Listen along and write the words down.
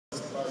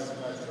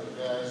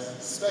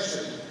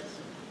especially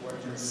when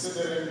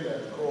considering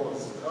that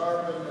coal's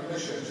carbon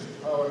emissions in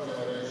power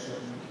generation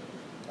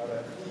are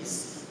at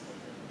least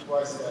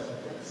twice that of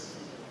gas.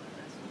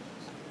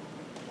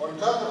 On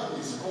top of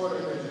these core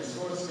energy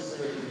sources,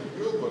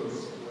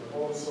 renewables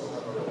will also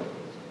have a role,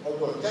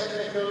 although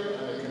technical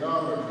and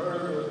economic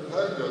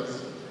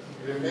hurdles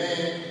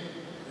remain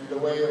in the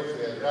way of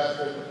their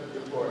rapid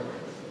deployment.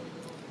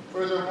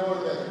 Furthermore,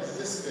 the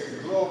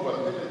existing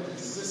global energy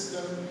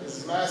system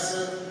is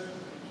massive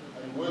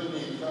and will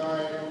need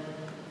time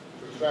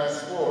to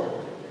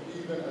transform,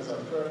 even as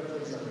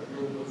alternatives and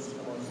renewables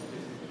come on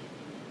stream.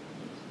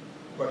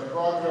 But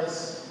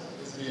progress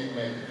is being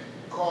made.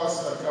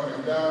 Costs are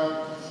coming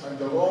down, and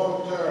the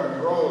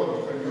long-term role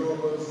of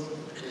renewables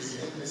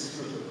is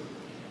indisputable.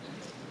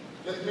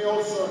 Let me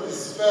also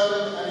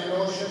dispel any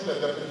notion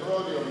that the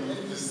petroleum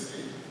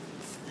industry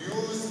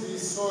views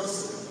these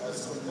sources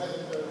as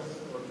competitors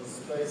or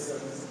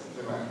displacers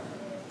demand.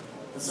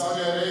 In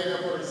Saudi Arabia,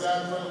 for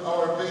example,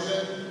 our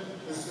vision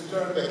is to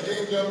turn the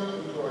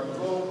kingdom into a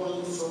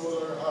global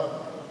solar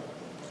hub.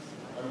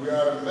 And we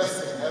are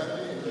investing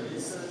heavily in the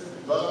research,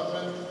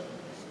 development,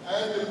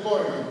 and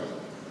deployment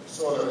of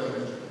solar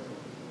energy.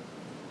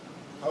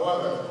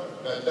 However,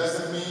 that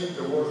doesn't mean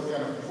the world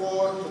can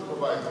afford to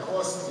provide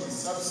costly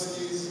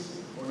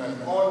subsidies on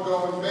an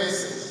ongoing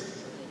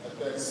basis at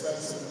the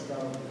expense of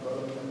economic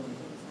development and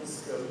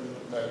fiscal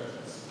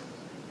competitiveness.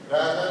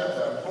 Rather,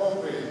 the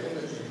appropriate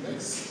energy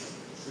mix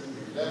should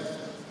be left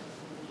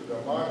to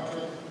the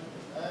market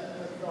and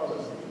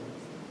technology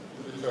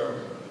to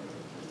determine.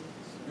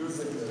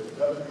 Using the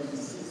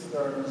WEC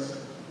terms,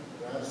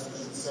 perhaps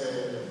we should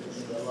say that we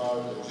should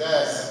allow the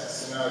jazz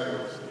scenario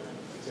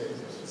to take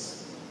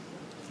place.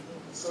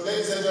 So,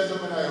 ladies and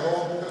gentlemen, I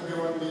hope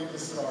everyone leaves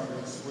this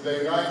conference with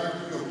a united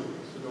view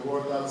to the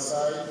world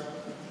outside,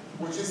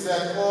 which is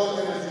that all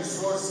energy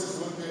sources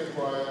will be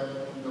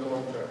required in the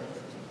long term.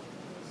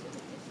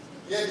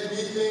 Yet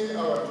meeting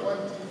our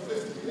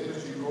 2050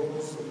 energy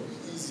goals will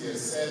be easier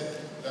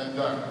said than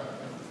done.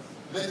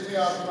 Let me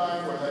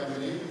outline what I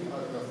believe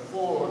are the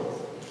 4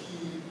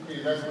 key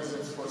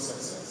prerequisites for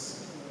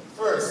success.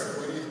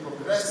 First, we need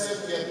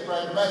progressive yet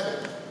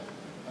pragmatic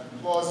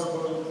and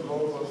plausible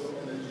global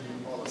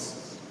energy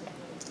policies.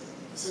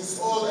 Since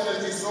all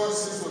energy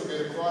sources will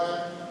be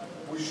required,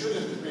 we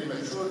shouldn't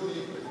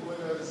prematurely pick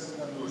winners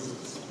and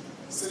losers,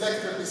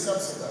 selectively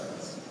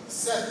subsidize,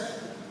 set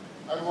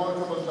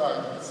unworkable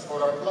targets,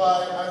 or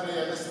apply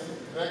unrealistic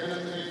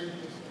regulatory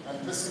and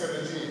fiscal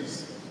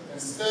regimes.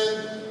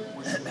 Instead,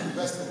 we should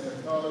invest in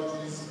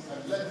technologies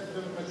and let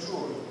them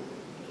mature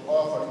to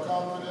offer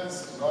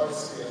confidence in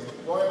large-scale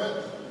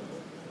deployment,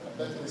 and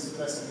let me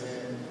stress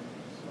again,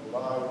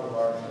 allow the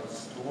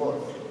markets to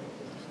work.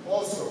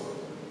 Also,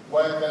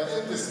 while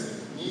the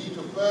industry needs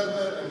to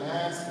further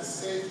enhance the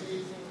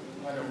safety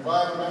and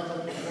environmental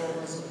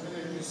performance of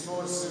energy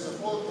sources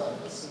of all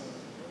types,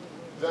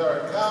 there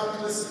are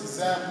countless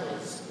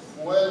examples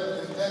of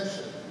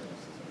well-intentioned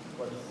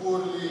but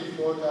poorly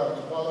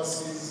thought-out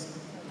policies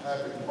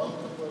having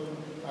multiple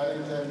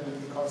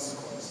unintended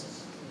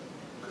consequences.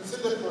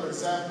 Consider, for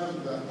example,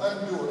 the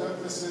undue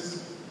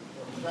emphasis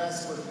on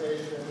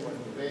transportation when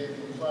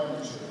debating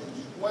climate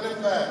change, when in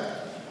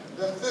fact,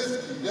 the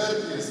 50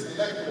 dirtiest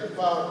electric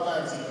power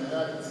plants in the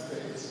United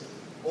States,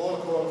 all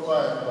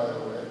coal-fired by the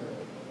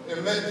way,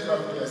 emit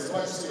roughly as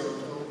much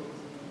CO2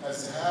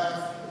 as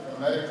half of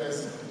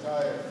America's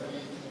entire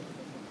fleet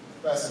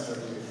of passenger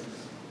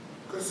vehicles.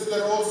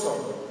 Consider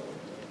also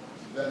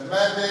that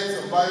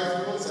mandates of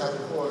biofuels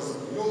have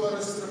caused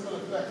numerous ripple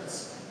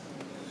effects,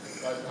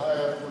 like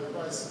higher food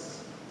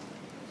prices,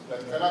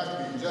 that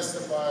cannot be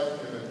justified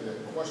given their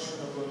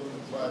questionable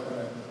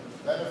environmental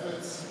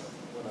benefits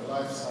on a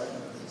life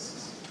cycle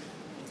basis.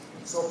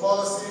 So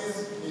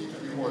policies need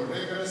to be more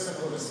rigorous and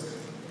holistic,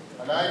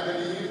 and I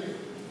believe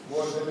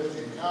World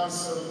Energy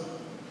Council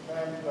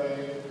can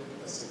play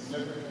a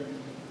significant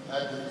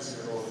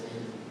advocacy role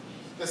here.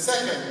 The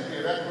second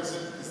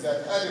prerequisite is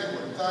that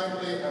adequate,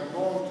 timely, and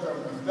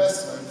long-term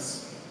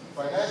investments,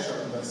 financial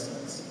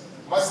investments,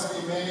 must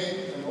be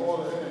made in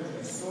all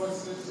energy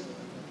sources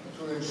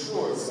to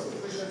ensure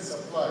sufficient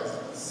supplies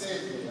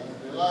safely and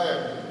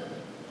reliably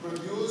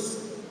produced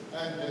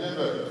and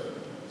delivered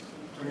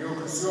to new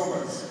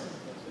consumers.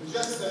 In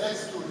just the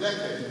next 2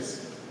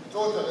 decades,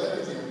 total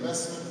energy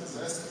investment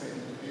is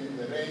estimated to be in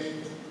the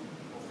range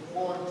of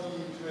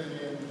 $40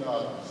 trillion.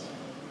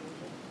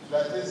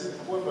 That is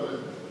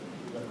equivalent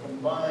to the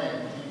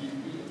combined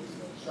GDP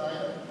of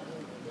China,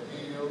 the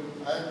EU,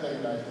 and the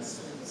United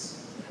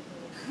States.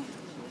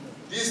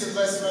 These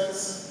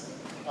investments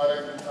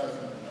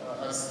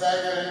are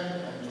staggering,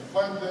 and to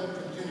fund them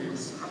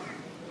continuously,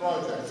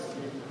 projects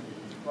need to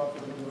be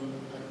profitable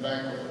and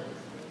bankable.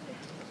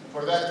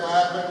 For that to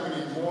happen, we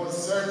need more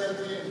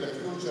certainty in the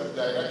future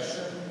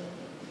direction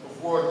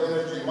of world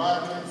energy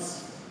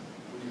markets.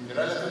 We need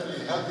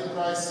relatively healthy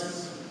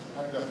prices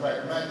and the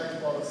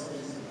pragmatic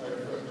policies I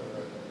referred to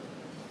earlier.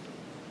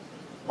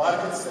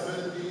 Market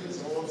stability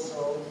is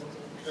also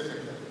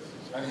critical,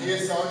 and here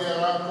Saudi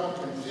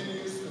Aramco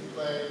continues to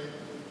play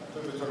a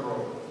pivotal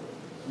role.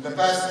 In the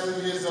past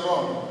 2 years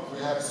alone, we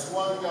have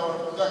swung our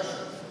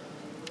production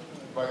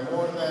by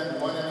more than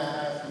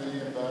 $1.5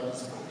 million per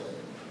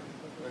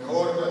day in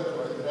order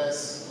to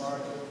address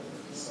market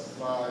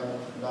supply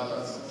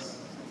imbalances.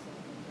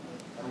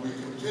 And we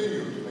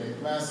continue to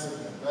make massive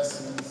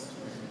investments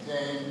to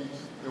maintain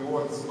the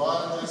world's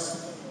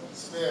largest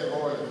spare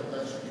oil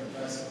production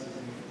capacity,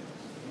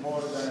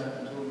 more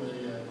than 2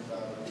 million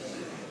barrels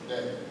a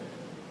day.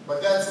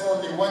 But that's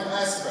only one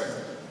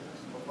aspect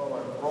of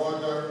our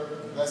broader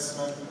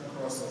investment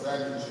across the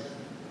value chain.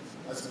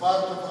 As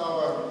part of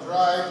our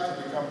drive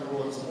to become the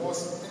world's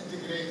most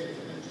integrated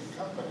energy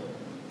company,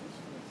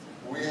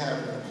 we have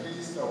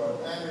increased our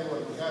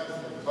annual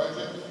capital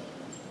budget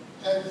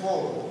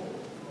tenfold,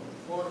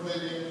 from $4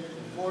 billion to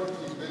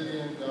 $40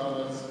 billion in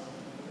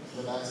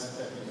the last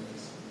 10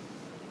 years.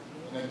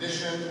 In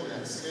addition, we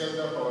have scaled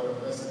up our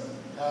investment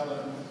in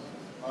talent,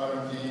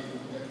 R&D,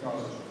 and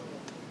technology.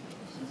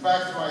 In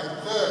fact, my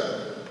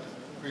third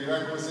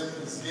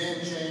prerequisite is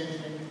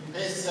game-changing,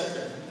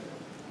 pace-setting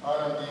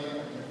R&D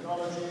and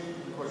technology,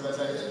 because as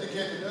I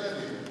indicated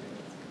earlier,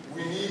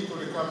 we need to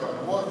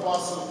recover more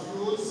fossil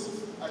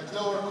fuels at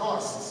lower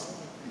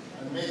costs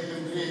and make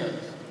them greener,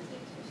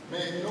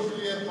 make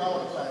nuclear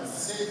power plants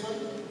safer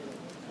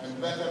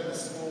and better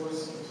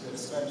dispose of their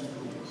spent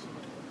fuels,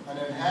 and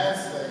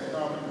enhance the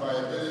economic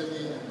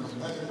viability and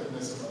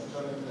competitiveness of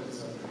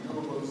alternatives and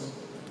renewables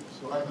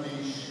to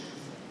unleash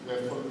their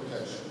full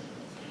potential.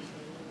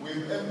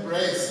 We've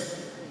embraced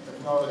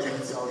technology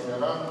in Saudi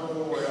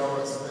Aramco, where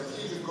our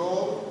strategic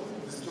goal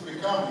is to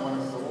become one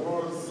of the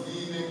world's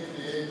leading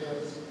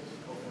creators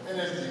of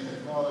energy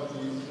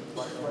technology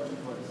by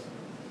 2020.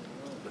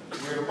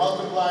 We're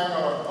multiplying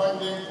our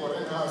funding for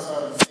in-house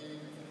R&D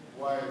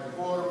while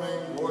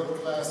forming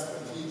world-class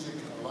strategic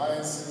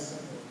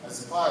alliances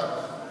as part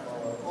of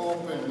our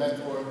open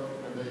network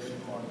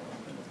innovation model.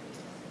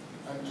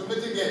 And to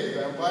mitigate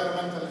the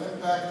environmental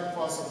impact of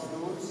fossil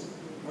fuels,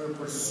 we're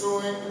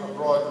pursuing a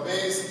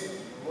broad-based,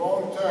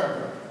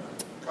 long-term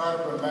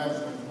carbon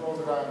management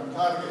program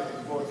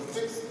targeting both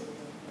fixed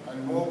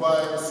and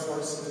mobile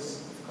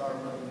sources of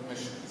carbon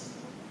emissions.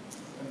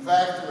 In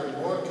fact,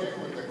 we're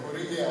working with the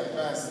Korea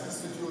Advanced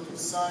Institute of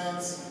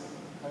Science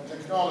and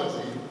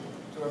Technology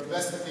to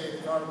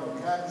investigate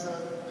carbon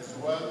capture as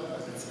well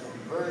as its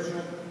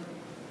conversion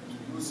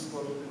into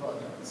useful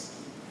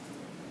products.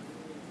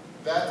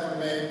 That will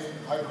make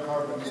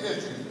hydrocarbon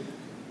energy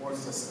more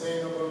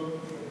sustainable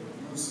for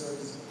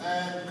producers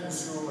and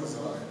consumers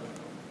alike.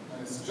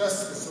 And it's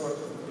just the sort of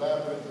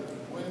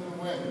collaborative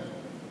win-win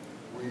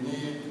we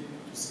need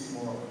to see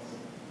more of.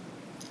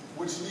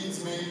 Which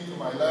leads me to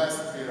my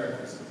last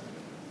prerequisite,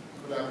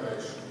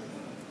 collaboration.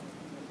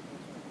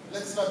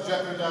 Let's not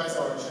jeopardize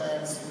our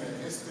chance to make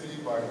history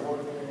by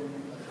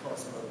working at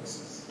cross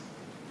purposes.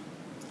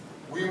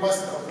 We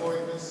must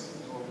avoid this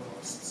at all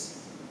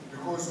costs,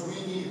 because we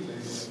need,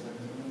 ladies and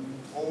gentlemen,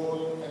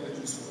 all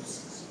energy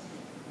sources,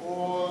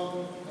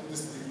 all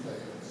industry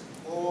players,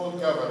 all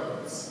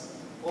governments,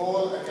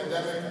 all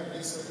academic and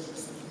research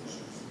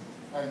institutions,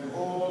 and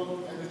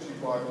all energy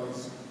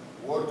bodies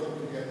working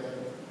together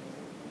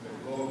in the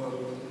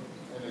global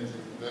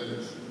energy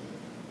village.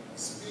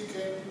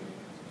 Speaking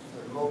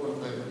of the global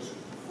village,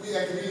 we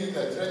agree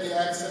that ready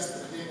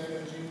access to clean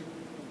energy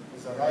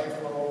is a right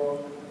for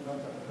all, not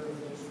a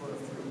privilege for a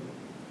few.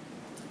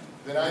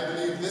 Then I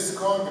believe this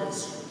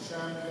Congress should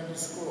champion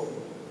this goal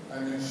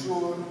and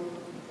ensure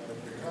that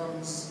it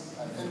becomes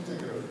an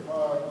integral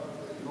part of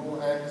the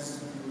UN's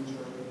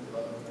future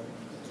development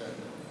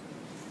agenda.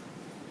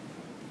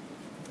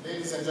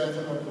 Ladies and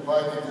gentlemen,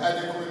 providing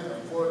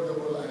adequate,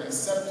 affordable, and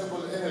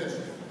acceptable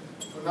energy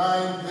to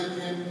 9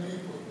 billion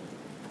people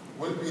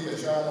will be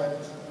the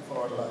challenge of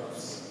our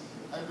lives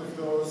and of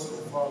those who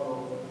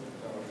follow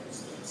our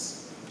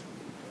footsteps.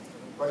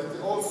 But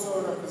it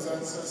also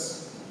represents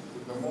us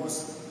with the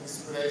most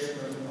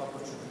inspirational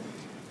opportunity.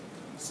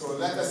 So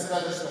let us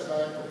relish the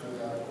fact that we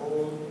are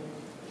all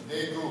a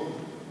day group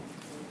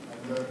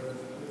under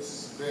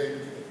this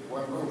big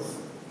one roof.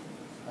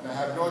 And I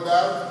have no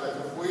doubt that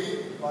if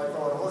we, like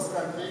our host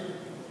country,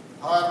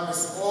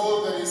 harness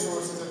all the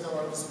resources at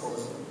our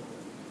disposal,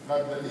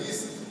 not the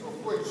least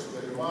of which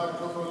the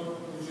remarkable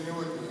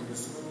ingenuity in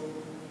this room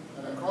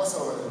and across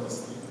our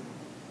industry,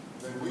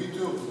 then we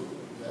too,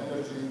 the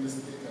energy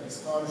industry, can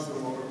astonish the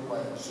world by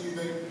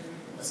achieving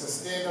a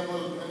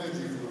sustainable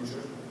energy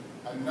future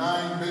and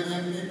 9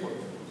 billion people